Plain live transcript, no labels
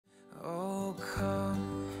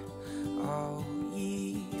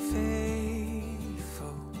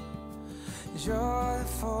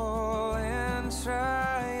joyful and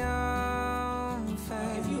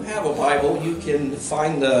triumphant. If you have a Bible, you can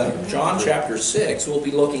find John chapter 6. We'll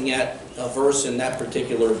be looking at a verse in that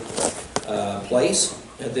particular place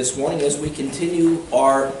this morning as we continue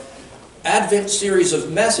our Advent series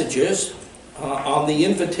of messages on the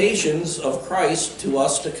invitations of Christ to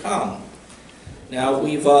us to come. Now,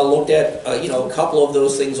 we've looked at a couple of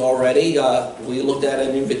those things already. We looked at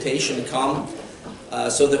an invitation to come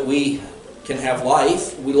so that we can have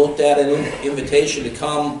life. We looked at an invitation to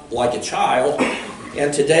come like a child.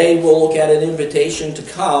 And today we'll look at an invitation to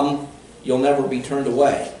come, you'll never be turned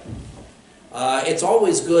away. It's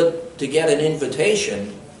always good to get an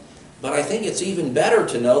invitation, but I think it's even better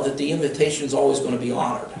to know that the invitation is always going to be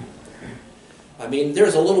honored. I mean,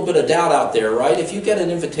 there's a little bit of doubt out there, right? If you get an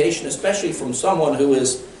invitation, especially from someone who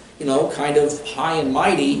is, kind of high and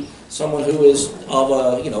mighty, someone who is of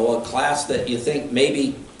a class that you think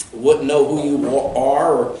maybe wouldn't know who you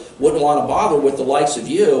are or wouldn't want to bother with the likes of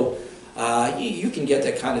you, you can get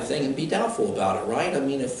that kind of thing and be doubtful about it, right? I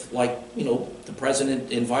mean, if, the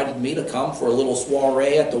president invited me to come for a little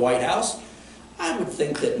soiree at the White House, I would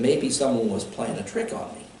think that maybe someone was playing a trick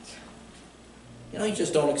on me. You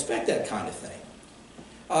just don't expect that kind of thing.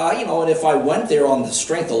 And if I went there on the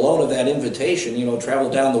strength alone of that invitation, travel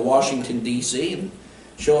down to Washington, D.C. and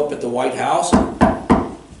show up at the White House,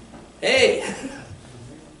 hey,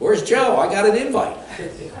 where's Joe? I got an invite.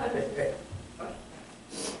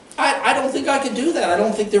 I don't think I could do that. I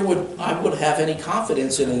don't think I would have any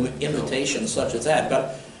confidence in an invitation such as that.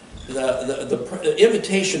 But the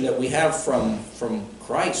invitation that we have from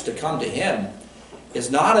Christ to come to Him is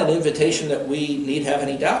not an invitation that we need have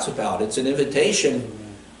any doubts about. It's an invitation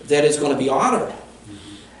that is going to be honored.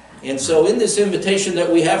 And so in this invitation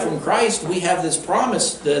that we have from Christ, we have this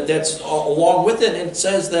promise that's along with it. And it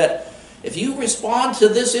says that if you respond to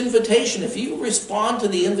this invitation, if you respond to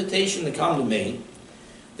the invitation to come to me,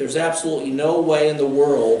 there's absolutely no way in the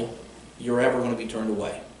world you're ever going to be turned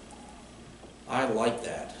away. I like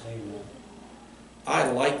that. I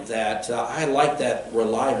like that. I like that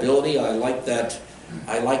reliability. I like that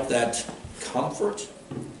comfort.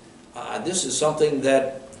 This is something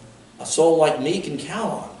that a soul like me can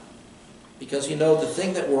count on. Because, the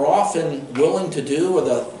thing that we're often willing to do,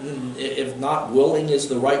 or if not willing is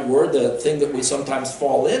the right word, the thing that we sometimes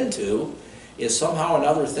fall into, is somehow or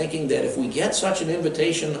another thinking that if we get such an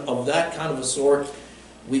invitation of that kind of a sort,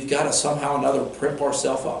 we've got to somehow or another primp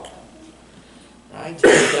ourselves up. Right?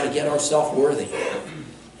 We've got to get ourselves worthy.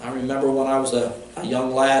 I remember when I was a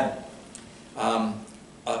young lad,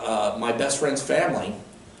 my best friend's family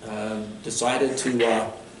decided to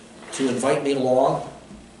invite me along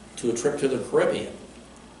to a trip to the Caribbean.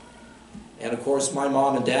 And of course, my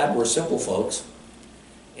mom and dad were simple folks.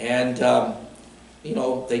 And,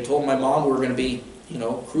 they told my mom we were going to be,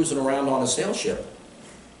 cruising around on a sail ship,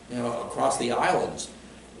 across the islands.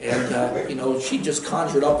 And, she just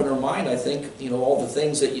conjured up in her mind, I think, all the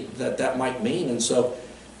things that might mean. And so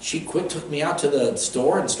she quick took me out to the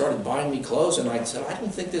store and started buying me clothes. And I said, I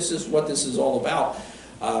don't think this is what this is all about.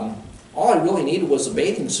 All I really needed was a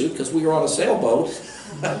bathing suit because we were on a sailboat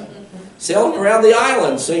sailing around the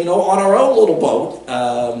island, so, on our own little boat.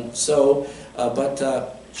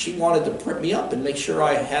 But she wanted to prep me up and make sure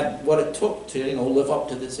I had what it took to, live up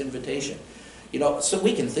to this invitation. So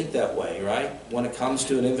we can think that way, right? When it comes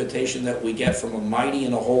to an invitation that we get from a mighty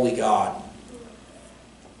and a holy God.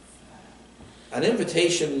 An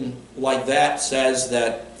invitation like that says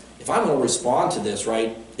that if I'm going to respond to this,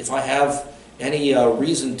 right, if I have any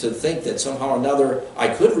reason to think that somehow or another I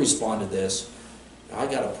could respond to this, I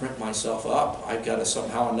got to print myself up. I've got to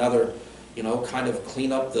somehow or another, kind of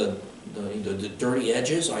clean up the dirty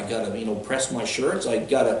edges. I got to, press my shirts. I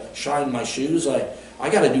got to shine my shoes. I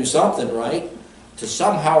got to do something, right, to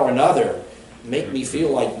somehow or another make me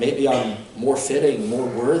feel like maybe I'm more fitting, more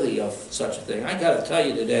worthy of such a thing. I got to tell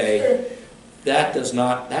you today, that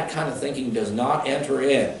kind of thinking does not enter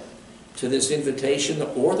in to this invitation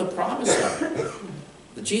or the promise of it.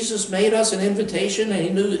 Jesus made us an invitation, and He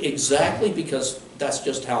knew exactly, because that's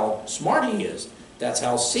just how smart He is. That's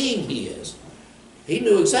how seeing He is. He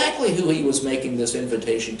knew exactly who He was making this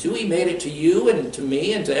invitation to. He made it to you and to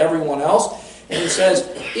me and to everyone else. And He says,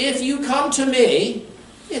 if you come to me,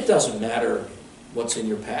 it doesn't matter what's in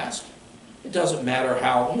your past. It doesn't matter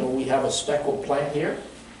how, we have a speckled plant here.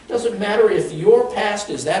 It doesn't matter if your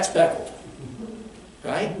past is that speckled.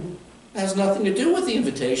 Right? It has nothing to do with the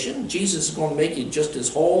invitation. Jesus is going to make you just as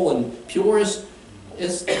whole and pure as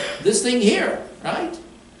this thing here, right? It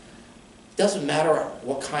doesn't matter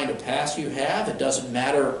what kind of past you have. It doesn't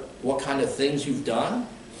matter what kind of things you've done.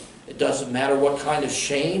 It doesn't matter what kind of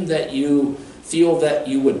shame that you feel that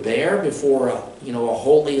you would bear before a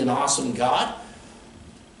holy and awesome God,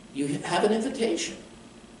 you have an invitation.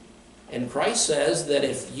 And Christ says that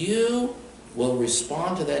if you will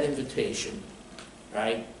respond to that invitation,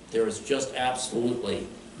 right, there is just absolutely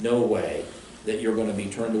no way that you're going to be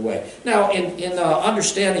turned away. Now, in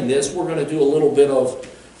understanding this, we're going to do a little bit of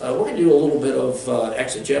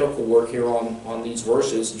exegetical work here on these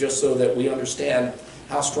verses, just so that we understand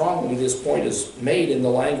how strongly this point is made in the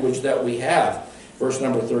language that we have. Verse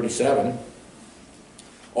number 37,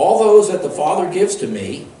 all those that the Father gives to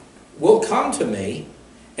me will come to me,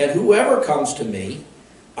 and whoever comes to me,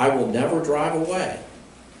 I will never drive away.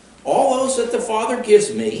 All those that the Father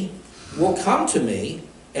gives me will come to me,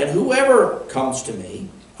 and whoever comes to me,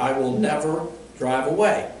 I will never drive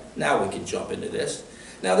away. Now we can jump into this.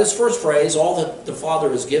 Now this first phrase, all that the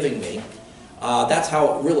Father is giving me, that's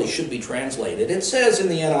how it really should be translated. It says in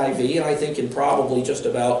the NIV, and I think in probably just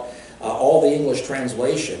about all the English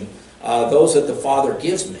translation, those that the Father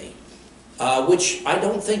gives me, which I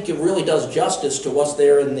don't think it really does justice to what's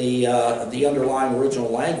there in the underlying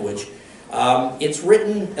original language. It's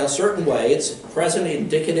written a certain way. It's present,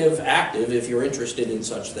 indicative, active, if you're interested in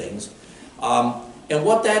such things. And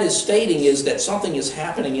what that is stating is that something is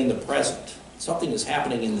happening in the present. Something is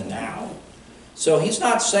happening in the now. So he's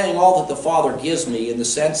not saying all that the Father gives me in the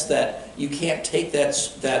sense that you can't take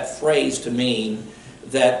that phrase to mean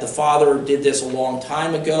that the Father did this a long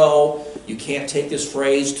time ago. You can't take this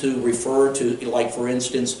phrase to refer to, like for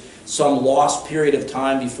instance, some lost period of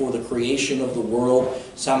time before the creation of the world,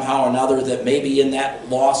 somehow or another, that maybe in that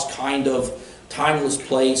lost kind of timeless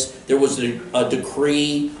place there was a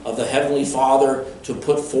decree of the Heavenly Father to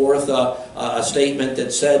put forth a statement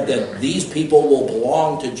that said that these people will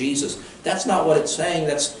belong to Jesus. That's not what it's saying.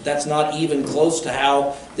 That's not even close to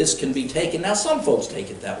how this can be taken. Now some folks take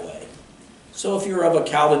it that way. So if you're of a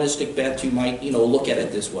Calvinistic bent, you might look at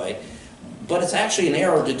it this way. But it's actually an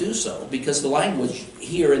error to do so, because the language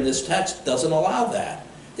here in this text doesn't allow that.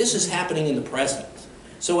 This is happening in the present.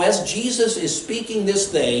 So as Jesus is speaking this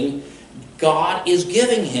thing, God is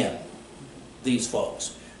giving him these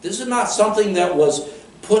folks. This is not something that was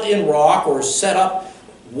put in rock or set up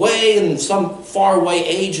way in some faraway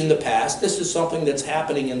age in the past. This is something that's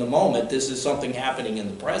happening in the moment. This is something happening in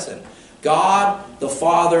the present. God, the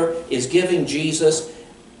Father, is giving Jesus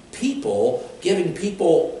people, giving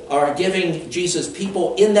Jesus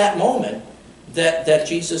people in that moment that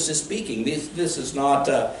Jesus is speaking. This is not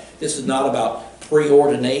about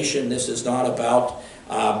preordination. This is not about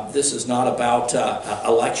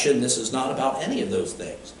election. This is not about any of those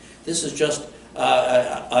things. This is just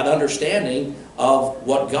an understanding of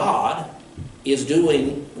what God is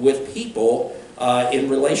doing with people in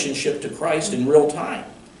relationship to Christ in real time.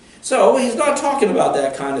 So he's not talking about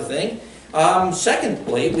that kind of thing.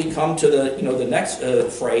 Secondly, we come to the next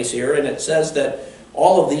phrase here, and it says that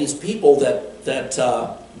all of these people that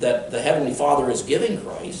the Heavenly Father is giving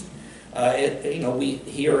Christ, we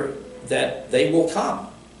hear that they will come.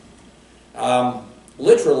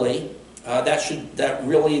 Literally, that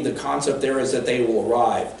really the concept there is that they will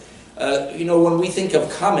arrive. When we think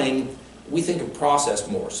of coming, we think of process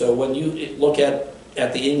more. So when you look at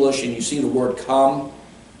the English and you see the word come,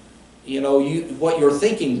 what you're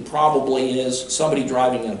thinking probably is somebody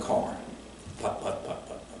driving in a car. Put, put, put,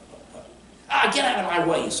 put, put, put, put. Get out of my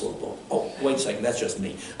way, you slowpoke. Oh, wait a second, that's just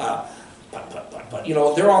me. Put, put, put, put.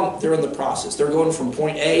 They're in the process. They're going from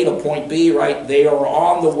point A to point B, right? They are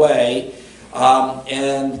on the way.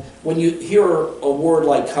 And when you hear a word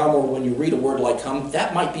like come, or when you read a word like come,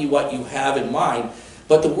 that might be what you have in mind.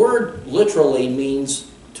 But the word literally means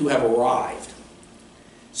to have arrived.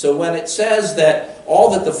 So when it says that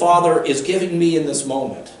all that the Father is giving me in this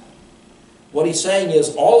moment, what he's saying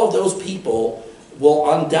is all of those people will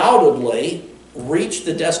undoubtedly reach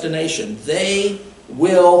the destination. They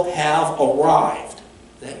will have arrived.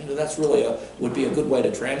 That's really would be a good way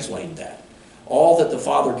to translate that. All that the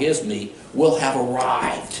Father gives me will have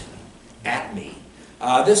arrived at me.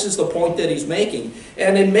 This is the point that he's making.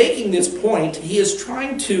 And in making this point, he is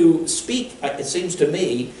trying to speak, it seems to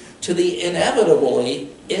me, to the inevitability,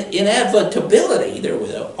 there we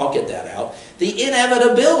go, I'll get that out, the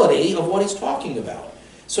inevitability of what he's talking about.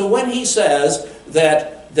 So when he says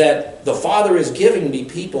that the Father is giving me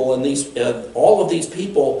people, and all of these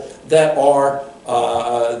people that are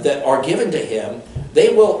given to him,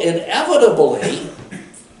 they will inevitably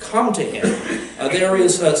come to him. There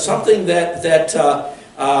is something that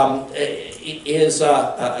is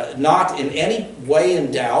not in any way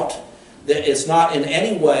in doubt, that is not in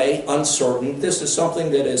any way uncertain. This is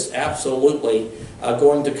something that is absolutely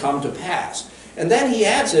going to come to pass. And then he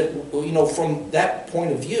adds it, from that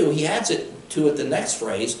point of view, he adds it to it the next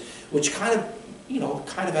phrase, which kind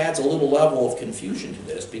of adds a little level of confusion to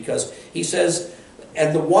this, because he says,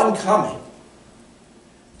 and the one coming.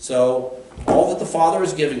 So all that the Father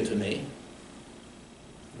is giving to me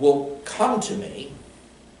will come to me,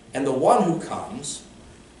 and the one who comes,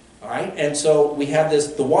 all right? And so we have this,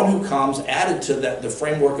 the one who comes, added to that, the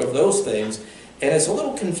framework of those things, and it's a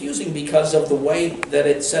little confusing because of the way that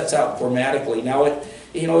it sets out grammatically. Now,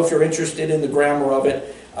 if you're interested in the grammar of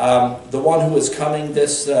it, the one who is coming,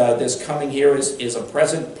 this coming here is a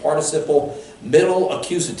present participle middle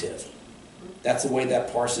accusative. That's the way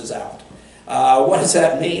that parses out. What does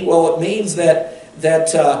that mean? Well, it means that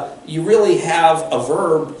you really have a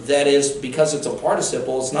verb that is, because it's a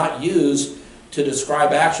participle, it's not used to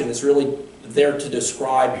describe action. It's really there to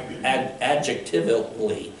describe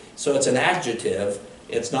adjectively. So it's an adjective.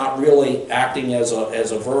 It's not really acting as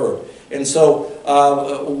a verb. And so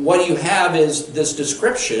what you have is this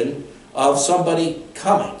description of somebody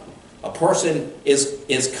coming. A person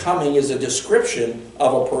is coming is a description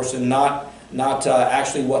of a person, not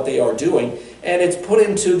actually what they are doing. And it's put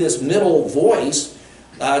into this middle voice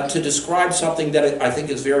to describe something that I think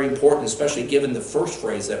is very important, especially given the first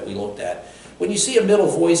phrase that we looked at. When you see a middle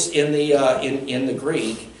voice in the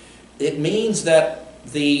Greek, it means that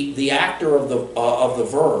the actor of the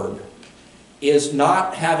verb is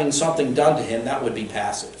not having something done to him. That would be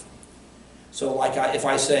passive. So like if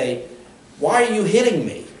I say, "Why are you hitting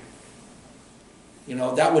me?"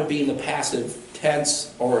 That would be in the passive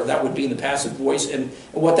tense, or that would be in the passive voice, and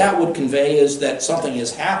what that would convey is that something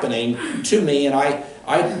is happening to me, and I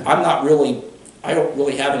don't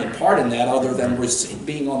really have any part in that other than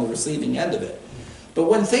being on the receiving end of it. But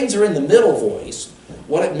when things are in the middle voice,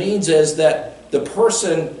 what it means is that the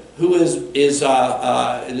person who is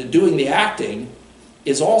doing the acting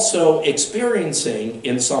is also experiencing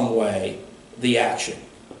in some way the action.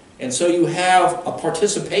 And so you have a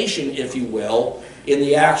participation, if you will, in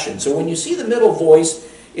the action. So when you see the middle voice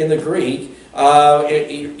in the Greek,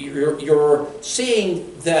 you're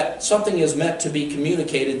seeing that something is meant to be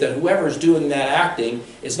communicated, that whoever is doing that acting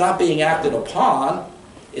is not being acted upon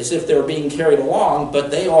as if they're being carried along,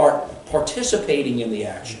 but they are participating in the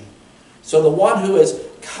action. So the one who is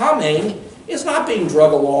coming is not being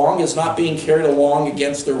drug along, is not being carried along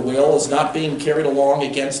against their will, is not being carried along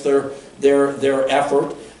against their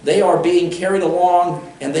effort. They are being carried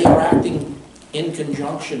along, and they are acting in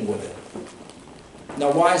conjunction with it.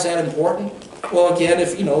 Now, why is that important? Well, again,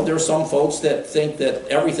 there are some folks that think that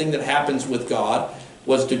everything that happens with God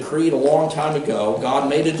was decreed a long time ago. God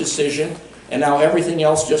made a decision, and now everything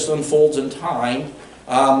else just unfolds in time,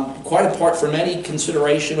 quite apart from any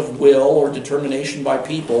consideration of will or determination by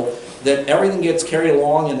people, that everything gets carried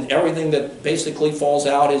along, and everything that basically falls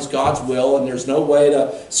out is God's will, and there's no way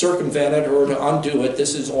to circumvent it or to undo it.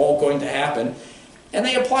 This is all going to happen. And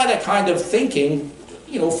they apply that kind of thinking,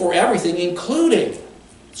 for everything, including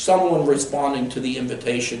someone responding to the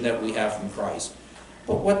invitation that we have from Christ.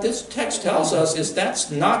 But what this text tells us is that's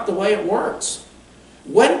not the way it works.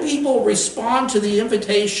 When people respond to the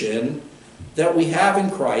invitation that we have in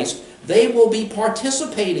Christ, they will be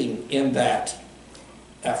participating in that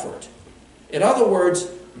effort. In other words,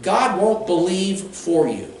 God won't believe for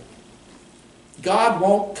you. God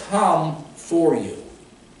won't come for you.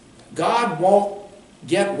 God won't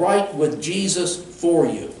get right with Jesus for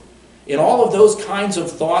you. In all of those kinds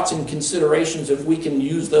of thoughts and considerations, if we can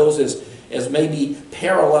use those as maybe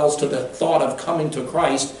parallels to the thought of coming to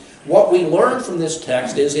Christ, what we learn from this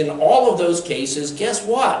text is in all of those cases, guess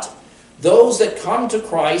what? Those that come to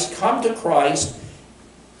Christ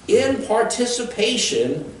in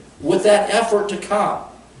participation with that effort to come.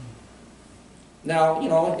 Now,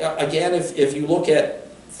 again, if you look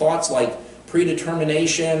at thoughts like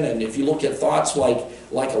predetermination, and if you look at thoughts like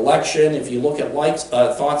election, if you look at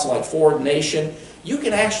thoughts like foreordination, you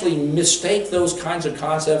can actually mistake those kinds of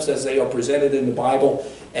concepts as they are presented in the Bible,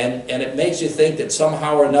 and it makes you think that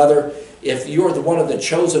somehow or another, if you're one of the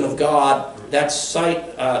chosen of God, that's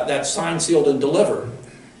signed, sealed, and delivered.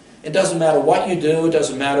 It doesn't matter what you do, it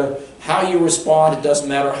doesn't matter how you respond, it doesn't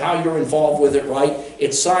matter how you're involved with it, right?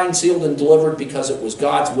 It's signed, sealed, and delivered because it was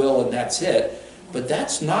God's will, and that's it. But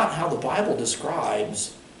that's not how the Bible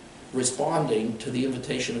describes responding to the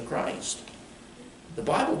invitation of Christ. The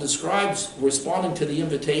Bible describes responding to the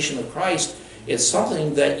invitation of Christ as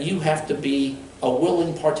something that you have to be a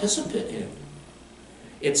willing participant in.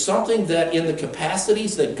 It's something that in the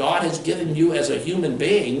capacities that God has given you as a human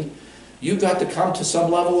being, you've got to come to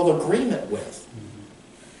some level of agreement with.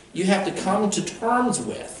 You have to come to terms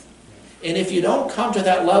with. And if you don't come to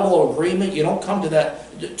that level of agreement, you don't come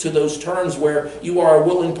to those terms where you are a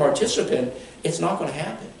willing participant, it's not going to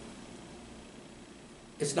happen.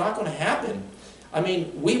 It's not going to happen. I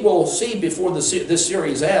mean, we will see before this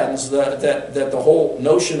series ends that the whole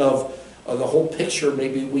notion of the whole picture,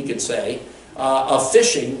 maybe we could say, of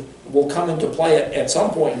fishing will come into play at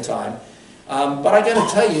some point in time. But I got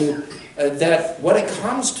to tell you that when it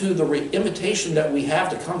comes to the invitation that we have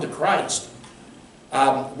to come to Christ,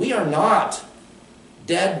 we are not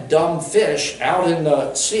dead, dumb fish out in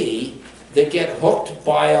the sea that get hooked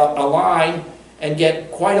by a line and get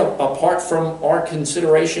quite apart from our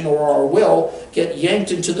consideration or our will, get yanked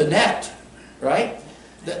into the net, right?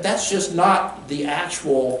 That's just not the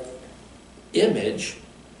actual image,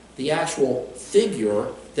 the actual figure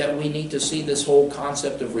that we need to see this whole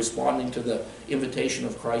concept of responding to the invitation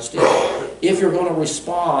of Christ in. If you're going to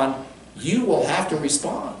respond, you will have to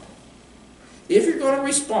respond. If you're going to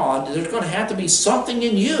respond, there's going to have to be something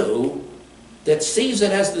in you that sees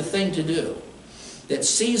it as the thing to do, that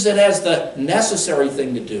sees it as the necessary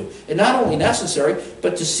thing to do. And not only necessary,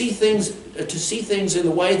 but to see things in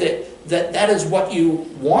the way that is what you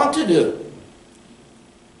want to do.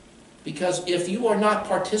 Because if you are not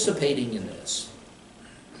participating in this,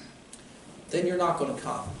 then you're not going to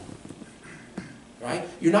come. Right?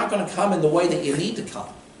 You're not going to come in the way that you need to come.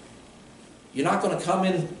 You're not going to come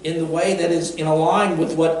in the way that is in line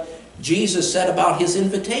with what Jesus said about his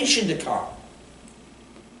invitation to come.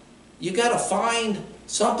 You got to find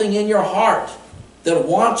something in your heart that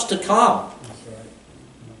wants to come.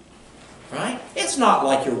 Right? It's not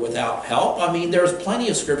like you're without help. I mean, there's plenty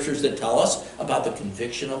of scriptures that tell us about the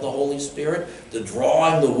conviction of the Holy Spirit, the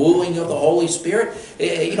drawing, the wooing of the Holy Spirit.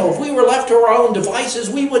 You know, if we were left to our own devices,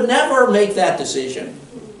 we would never make that decision.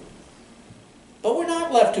 But we're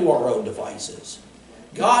not left to our own devices.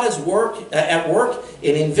 God is at work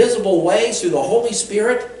in invisible ways through the Holy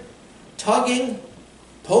Spirit, tugging,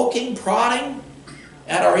 poking, prodding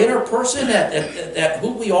at our inner person, at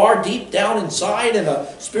who we are deep down inside in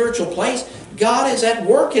a spiritual place. God is at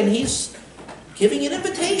work and he's giving an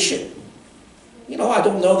invitation. You know, I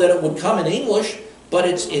don't know that it would come in English, but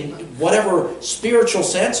it's in whatever spiritual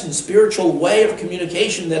sense and spiritual way of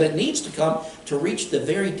communication that it needs to come to reach the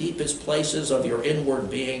very deepest places of your inward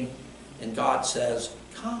being. And God says,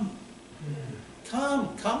 come,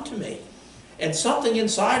 come to me. And something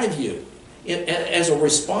inside of you, as a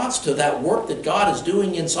response to that work that God is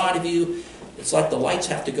doing inside of you, it's like the lights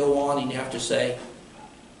have to go on and you have to say,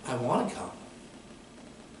 I want to come.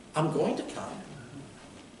 I'm going to come.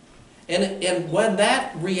 And when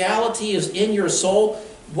that reality is in your soul,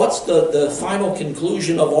 what's the final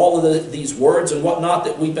conclusion of all of these words and whatnot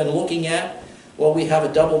that we've been looking at? Well, we have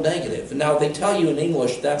a double negative. Now, they tell you in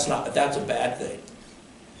English that's a bad thing.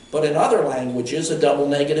 But in other languages, a double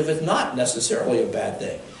negative is not necessarily a bad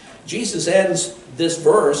thing. Jesus ends this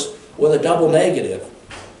verse with a double negative.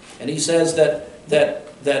 And he says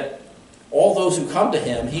that all those who come to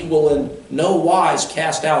him, he will in no wise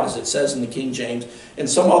cast out, as it says in the King James. And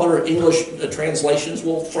some other English translations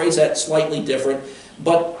will phrase that slightly different.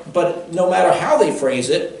 But no matter how they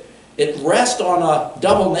phrase it, it rests on a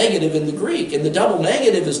double negative in the Greek. And the double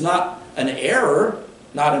negative is not an error,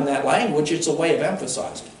 not in that language. It's a way of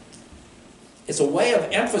emphasizing. It's a way of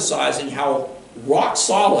emphasizing how rock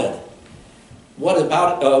solid what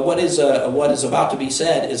is about to be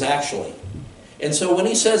said is actually. And so when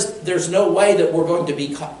he says there's no way that we're going to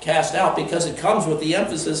be cast out because it comes with the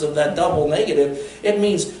emphasis of that double negative, it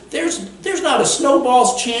means there's not a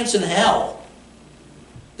snowball's chance in hell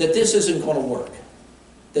that this isn't going to work,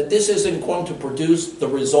 that this isn't going to produce the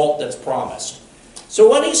result that's promised. So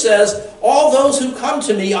when he says, all those who come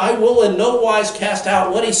to me I will in no wise cast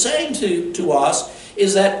out, what he's saying to us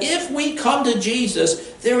is that if we come to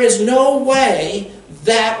Jesus, there is no way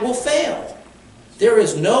that will fail. There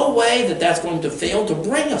is no way that that's going to fail to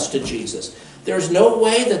bring us to Jesus. There's no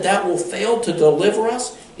way that that will fail to deliver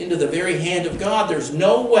us into the very hand of God. There's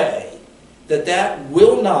no way that that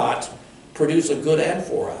will not produce a good end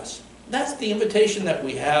for us. That's the invitation that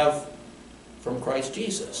we have from Christ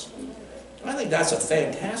Jesus. I think that's a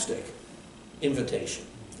fantastic invitation.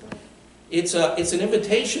 It's an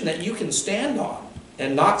invitation that you can stand on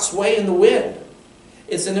and not sway in the wind.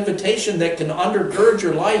 It's an invitation that can undergird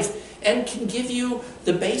your life and can give you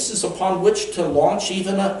the basis upon which to launch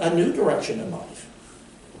even a new direction in life.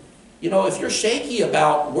 You know, if you're shaky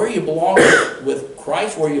about where you belong with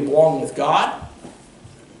Christ, where you belong with God,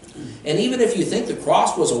 and even if you think the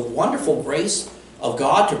cross was a wonderful grace of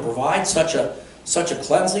God to provide such a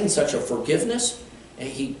cleansing, such a forgiveness, and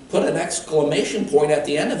he put an exclamation point at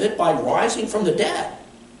the end of it by rising from the dead.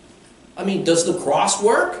 I mean, does the cross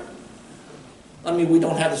work? I mean, we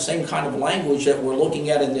don't have the same kind of language that we're looking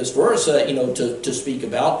at in this verse, to speak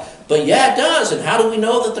about. But yeah, it does. And how do we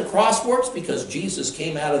know that the cross works? Because Jesus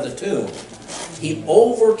came out of the tomb. He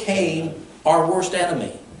overcame our worst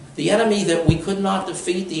enemy. The enemy that we could not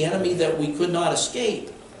defeat, the enemy that we could not escape.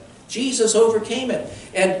 Jesus overcame it.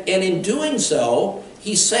 And in doing so,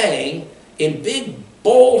 he's saying, in big,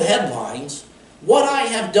 bold headlines, what I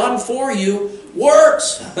have done for you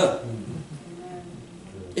works.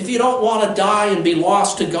 If you don't want to die and be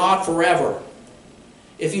lost to God forever,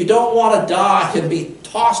 if you don't want to die and be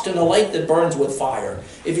tossed in a lake that burns with fire,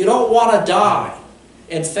 if you don't want to die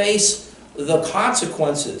and face the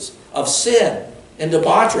consequences of sin and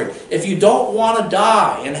debauchery, if you don't want to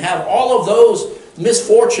die and have all of those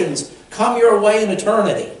misfortunes come your way in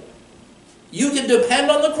eternity, you can depend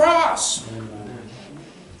on the cross.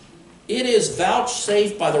 It is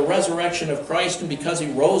vouchsafed by the resurrection of Christ, and because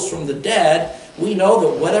he rose from the dead, we know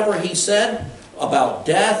that whatever he said about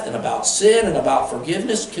death and about sin and about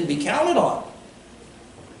forgiveness can be counted on.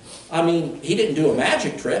 I mean, he didn't do a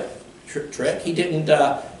magic trick. He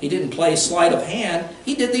didn't play sleight of hand.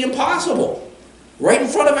 He did the impossible right in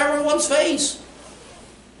front of everyone's face.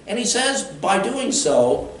 And he says, by doing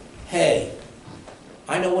so, hey,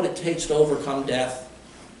 I know what it takes to overcome death.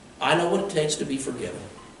 I know what it takes to be forgiven.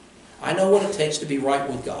 I know what it takes to be right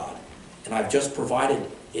with God. And I've just provided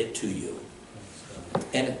it to you.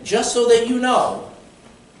 And just so that you know,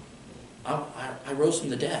 I rose from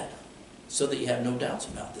the dead, so that you have no doubts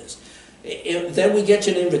about this. Then we get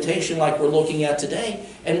to an invitation like we're looking at today,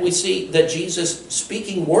 and we see that Jesus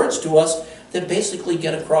speaking words to us that basically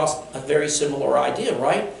get across a very similar idea,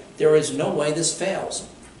 right? There is no way this fails.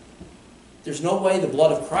 There's no way the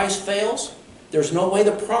blood of Christ fails. There's no way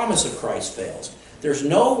the promise of Christ fails. There's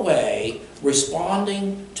no way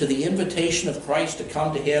responding to the invitation of Christ to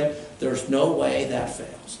come to him, there's no way that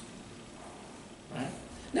fails. Right?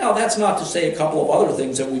 Now, that's not to say a couple of other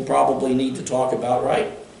things that we probably need to talk about,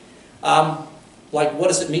 right? Like, what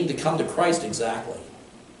does it mean to come to Christ exactly?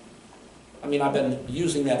 I mean, I've been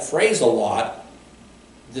using that phrase a lot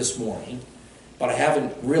this morning, but I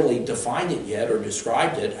haven't really defined it yet or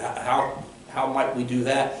described it. How might we do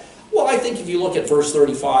that? Well, I think if you look at verse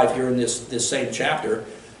 35 here in this same chapter,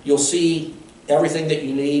 you'll see everything that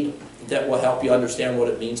you need that will help you understand what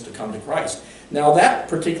it means to come to Christ. Now, that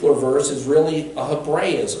particular verse is really a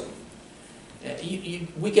Hebraism.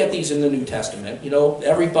 We get these in the New Testament. You know,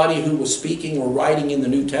 everybody who was speaking or writing in the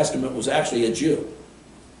New Testament was actually a Jew.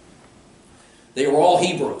 They were all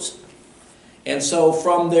Hebrews. And so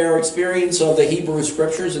from their experience of the Hebrew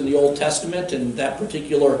Scriptures in the Old Testament and that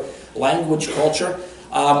particular language culture,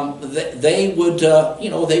 they would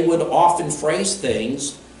often phrase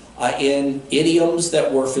things in idioms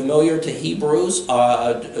that were familiar to Hebrews,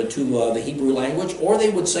 to the Hebrew language, or they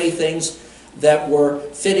would say things that were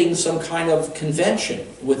fitting some kind of convention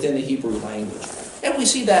within the Hebrew language. And we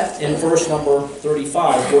see that in verse number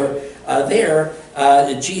 35,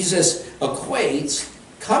 where Jesus equates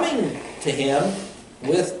coming to him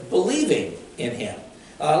with believing in him.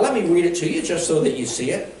 Let me read it to you just so that you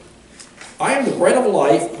see it. I am the bread of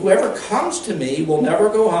life. Whoever comes to me will never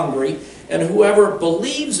go hungry, and whoever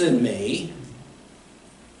believes in me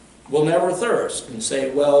will never thirst. And you say,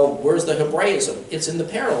 well, where's the Hebraism? It's in the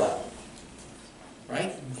parallel.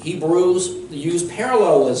 Right? Hebrews use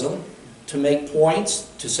parallelism to make points,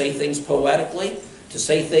 to say things poetically, to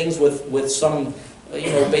say things with some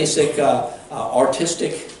basic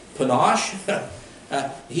artistic panache.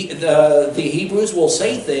 The Hebrews will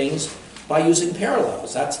say things by using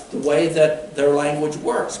parallels. That's the way that their language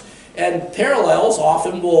works. And parallels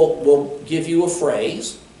often will give you a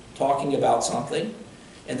phrase talking about something,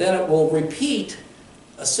 and then it will repeat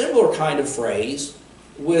a similar kind of phrase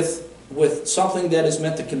with something that is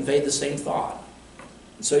meant to convey the same thought.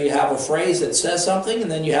 And so you have a phrase that says something, and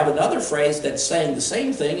then you have another phrase that's saying the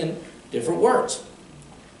same thing in different words.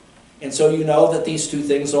 And so you know that these two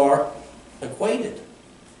things are equated.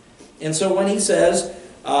 And so when he says,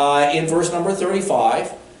 in verse number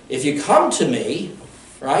 35, if you come to me,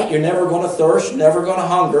 right, you're never going to thirst, you're never going to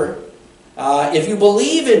hunger. If you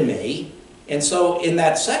believe in me, and so in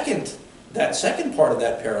that second part of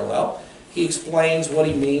that parallel, he explains what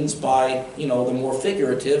he means by, the more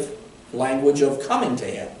figurative language of coming to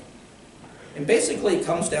him. And basically it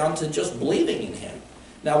comes down to just believing in him.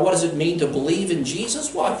 Now, what does it mean to believe in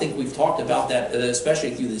Jesus? Well, I think we've talked about that,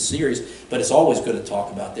 especially through this series, but it's always good to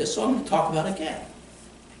talk about this, so I'm going to talk about it again.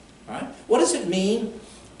 All right? What does it mean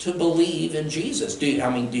to believe in Jesus? Do you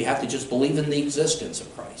have to just believe in the existence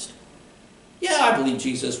of Christ? Yeah, I believe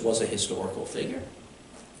Jesus was a historical figure.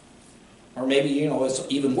 Or maybe, it's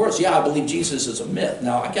even worse. Yeah, I believe Jesus is a myth.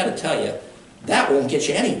 Now, I got to tell you, that won't get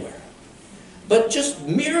you anywhere. But just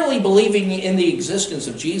merely believing in the existence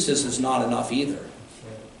of Jesus is not enough either.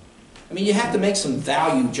 I mean, you have to make some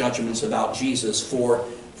value judgments about Jesus for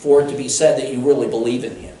it to be said that you really believe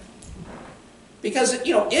in him. Because,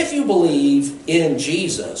 if you believe in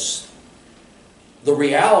Jesus, the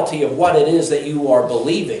reality of what it is that you are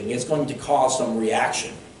believing is going to cause some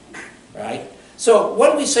reaction, right? So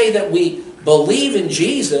when we say that we believe in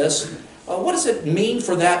Jesus, what does it mean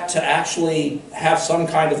for that to actually have some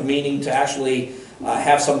kind of meaning, to actually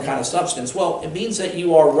have some kind of substance? Well, it means that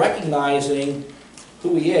you are recognizing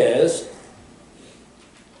who he is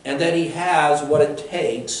and that he has what it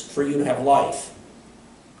takes for you to have life.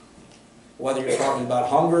 Whether you're talking about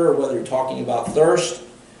hunger or whether you're talking about thirst,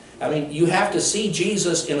 I mean, you have to see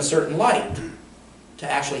Jesus in a certain light to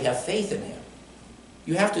actually have faith in him.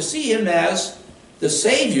 You have to see him as the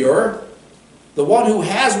Savior, the one who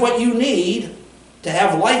has what you need to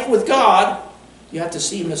have life with God. You have to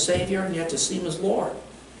see him as Savior and you have to see him as Lord.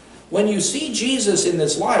 When you see Jesus in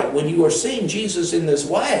this light, when you are seeing Jesus in this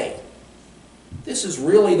way, this is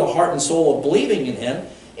really the heart and soul of believing in him,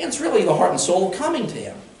 and it's really the heart and soul of coming to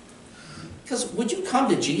him. Because would you come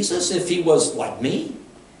to Jesus if he was like me?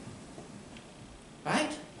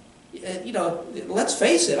 Right? Let's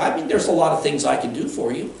face it. I mean, there's a lot of things I can do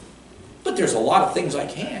for you, but there's a lot of things I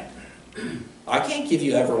can't. I can't give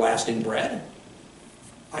you everlasting bread.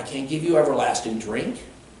 I can't give you everlasting drink.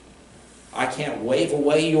 I can't wave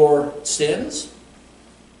away your sins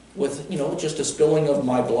with, just a spilling of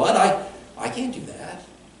my blood. I can't do that.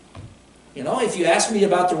 If you ask me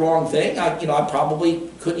about the wrong thing, I probably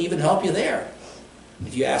couldn't even help you there.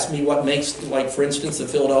 If you ask me what makes, like, for instance, the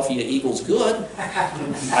Philadelphia Eagles good,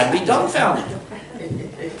 I'd be dumbfounded.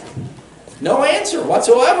 No answer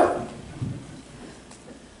whatsoever.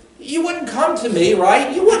 You wouldn't come to me,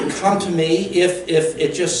 right? You wouldn't come to me if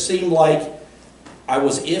it just seemed like I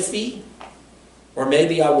was iffy, or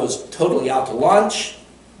maybe I was totally out to lunch,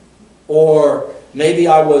 or maybe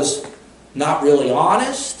I was not really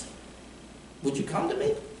honest. Would you come to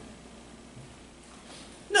me?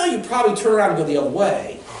 No, you'd probably turn around and go the other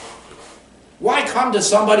way. Why come to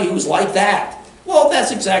somebody who's like that? Well,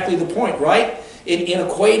 that's exactly the point, right? In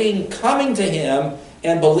equating coming to him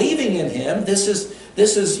and believing in him, this is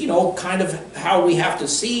kind of how we have to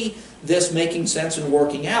see this making sense and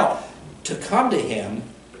working out. To come to him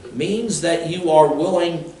means that you are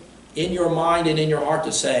willing in your mind and in your heart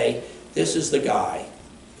to say, this is the guy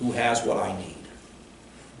who has what I need.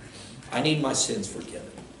 I need my sins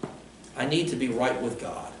forgiven. I need to be right with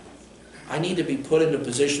God. I need to be put in a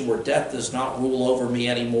position where death does not rule over me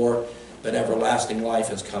anymore, but everlasting life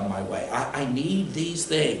has come my way. I need these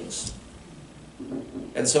things.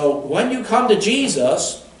 And so when you come to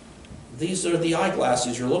Jesus, these are the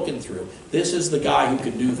eyeglasses you're looking through. This is the guy who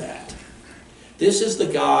can do that. This is the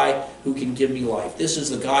guy who can give me life. This is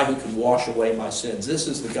the guy who can wash away my sins. This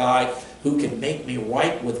is the guy who can make me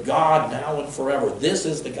right with God now and forever. This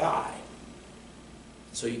is the guy.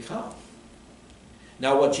 So you come.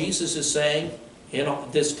 Now what Jesus is saying in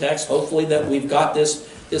this text, hopefully that we've got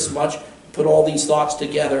this much, put all these thoughts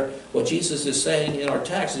together. What Jesus is saying in our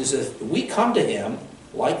text is if we come to him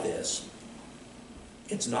like this,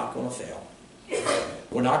 it's not going to fail.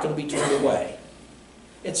 We're not going to be turned away.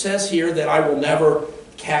 It says here that I will never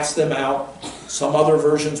cast them out. Some other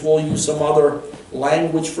versions will use some other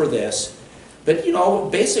language for this. But,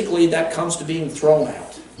 basically that comes to being thrown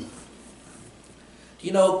out.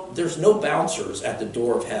 There's no bouncers at the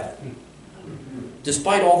door of heaven.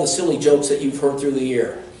 Despite all the silly jokes that you've heard through the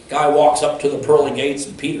year. Guy walks up to the pearly gates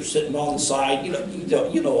and Peter's sitting on the side.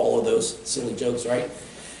 You know all of those silly jokes, right?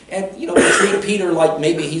 And, we treat Peter like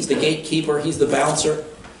maybe he's the gatekeeper, he's the bouncer.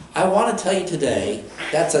 I want to tell you today,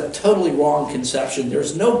 that's a totally wrong conception.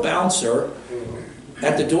 There's no bouncer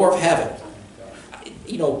at the door of heaven.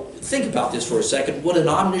 Think about this for a second. Would an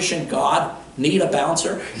omniscient God need a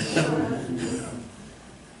bouncer?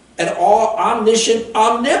 An omniscient,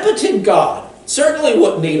 omnipotent God certainly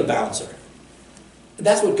wouldn't need a bouncer. And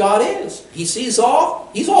that's what God is. He sees all.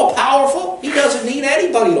 He's all powerful. He doesn't need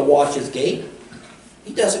anybody to watch his gate.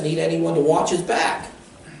 He doesn't need anyone to watch his back.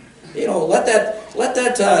 Let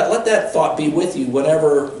that thought be with you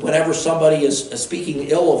whenever somebody is speaking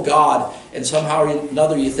ill of God and somehow or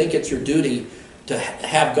another you think it's your duty to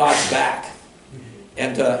have God's back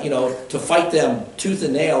and to fight them tooth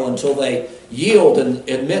and nail until they yield and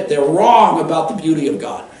admit they're wrong about the beauty of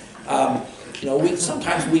God.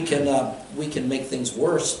 Sometimes we can make things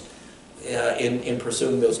worse in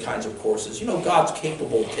pursuing those kinds of courses. God's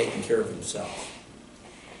capable of taking care of himself.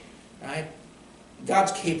 Right?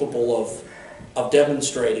 God's capable of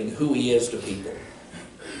demonstrating who he is to people.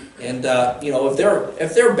 And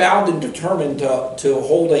if they're bound and determined to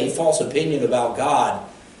hold a false opinion about God,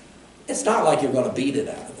 it's not like you're going to beat it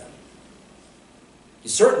out of them. You're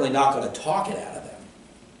certainly not going to talk it out of them.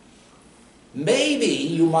 Maybe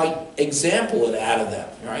you might example it out of them,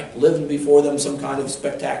 right? Living before them some kind of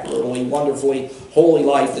spectacularly, wonderfully holy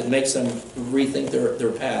life that makes them rethink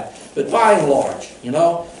their path. But by and large,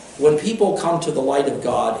 when people come to the light of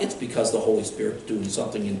God, it's because the Holy Spirit's doing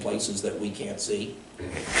something in places that we can't see,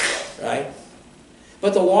 right?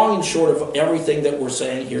 But the long and short of everything that we're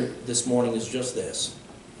saying here this morning is just this.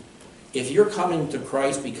 If you're coming to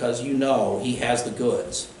Christ because you know He has the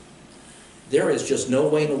goods, there is just no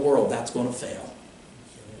way in the world that's going to fail.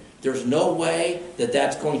 There's no way that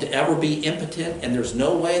that's going to ever be impotent, and there's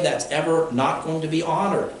no way that's ever not going to be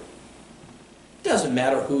honored. It doesn't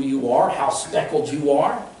matter who you are, how speckled you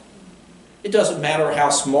are. It doesn't matter how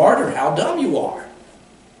smart or how dumb you are.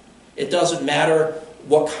 It doesn't matter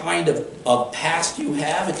what kind of past you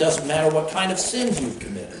have. It doesn't matter what kind of sins you've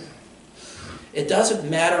committed. It doesn't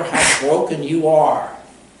matter how broken you are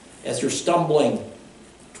as you're stumbling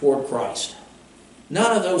toward Christ.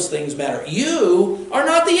 None of those things matter. You are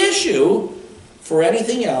not the issue for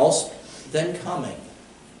anything else than coming.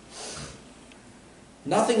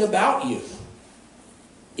 Nothing about you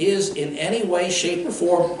is in any way, shape, or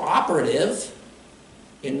form operative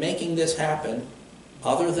in making this happen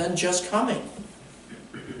other than just coming.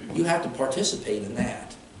 You have to participate in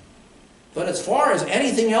that. But as far as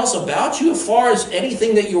anything else about you, as far as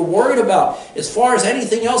anything that you're worried about, as far as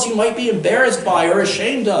anything else you might be embarrassed by or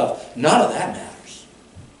ashamed of, none of that matters.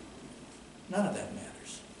 None of that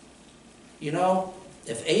matters.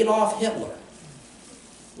 If Adolf Hitler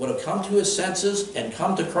would have come to his senses and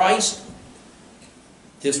come to Christ,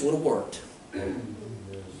 this would have worked.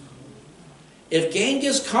 If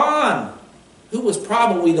Genghis Khan, who was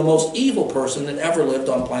probably the most evil person that ever lived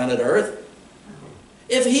on planet Earth,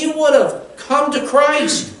 if he would have come to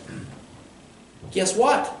Christ, guess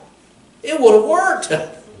what? It would have worked.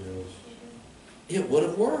 It would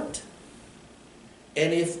have worked.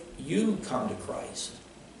 And if you come to Christ,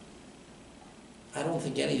 I don't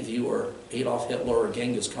think any of you are Adolf Hitler or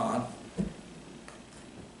Genghis Khan.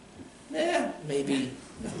 Maybe.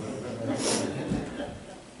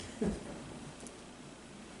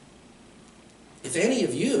 If any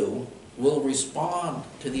of you will respond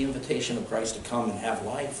to the invitation of Christ to come and have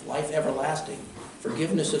life everlasting,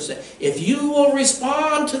 forgiveness of sin, if you will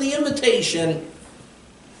respond to the invitation,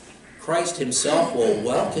 Christ Himself will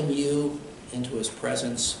welcome you into His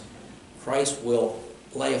presence. Christ will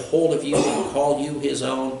lay hold of you and call you His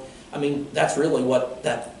own. I mean, that's really what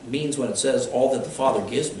that means when it says, all that the Father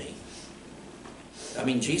gives me. I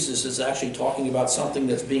mean, Jesus is actually talking about something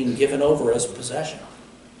that's being given over as possession.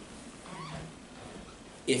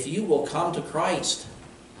 If you will come to Christ,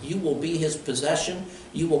 you will be His possession.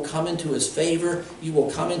 You will come into His favor. You will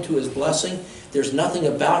come into His blessing. There's nothing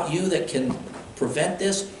about you that can prevent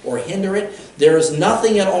this or hinder it. There is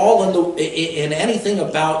nothing at all in anything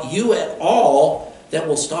about you at all that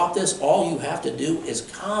will stop this. All you have to do is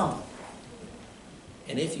come.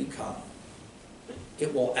 And if you come,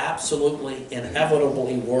 it will absolutely,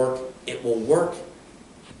 inevitably work. It will work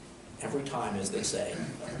every time, as they say.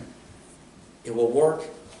 It will work,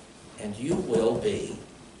 and you will be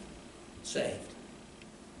saved.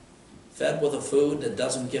 Fed with a food that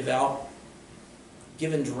doesn't give out,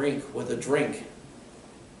 given drink with a drink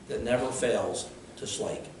that never fails to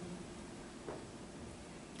slake.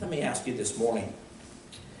 Let me ask you this morning,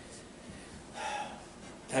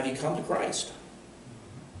 have you come to Christ?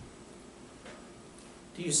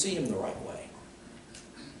 Do you see Him the right way?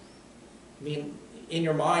 I mean, in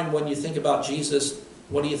your mind, when you think about Jesus,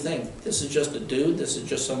 what do you think? This is just a dude? This is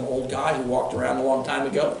just some old guy who walked around a long time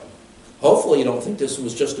ago? Hopefully you don't think this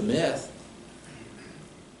was just a myth.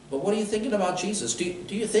 But what are you thinking about Jesus? Do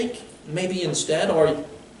you think maybe instead, or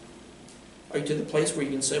are you to the place where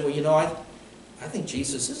you can say, well, I think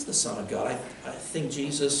Jesus is the Son of God. I think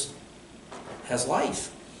Jesus has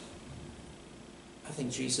life. I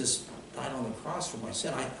think Jesus died on the cross for my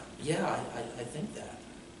sin. I think that.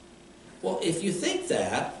 Well, if you think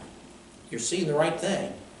that, you're seeing the right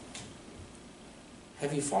thing.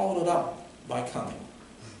 Have you followed it up by coming?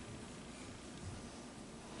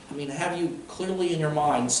 I mean, have you clearly in your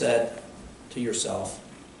mind said to yourself,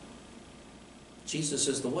 Jesus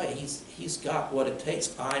is the way. He's got what it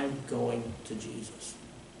takes. I'm going to Jesus.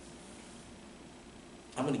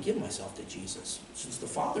 I'm going to give myself to Jesus. Since the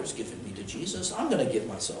Father's given me to Jesus, I'm going to give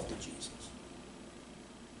myself to Jesus.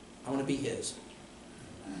 I want to be His.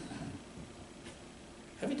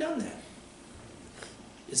 Have you done that?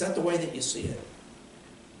 Is that the way that you see it?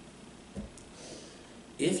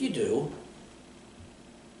 if you do,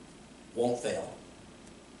 won't fail.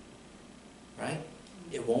 Right?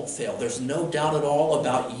 It won't fail. There's no doubt at all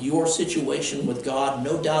about your situation with God,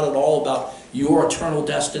 no doubt at all about your eternal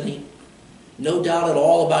destiny, no doubt at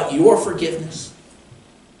all about your forgiveness.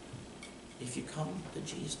 If you come to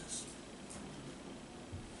Jesus.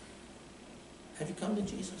 Have you come to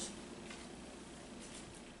Jesus?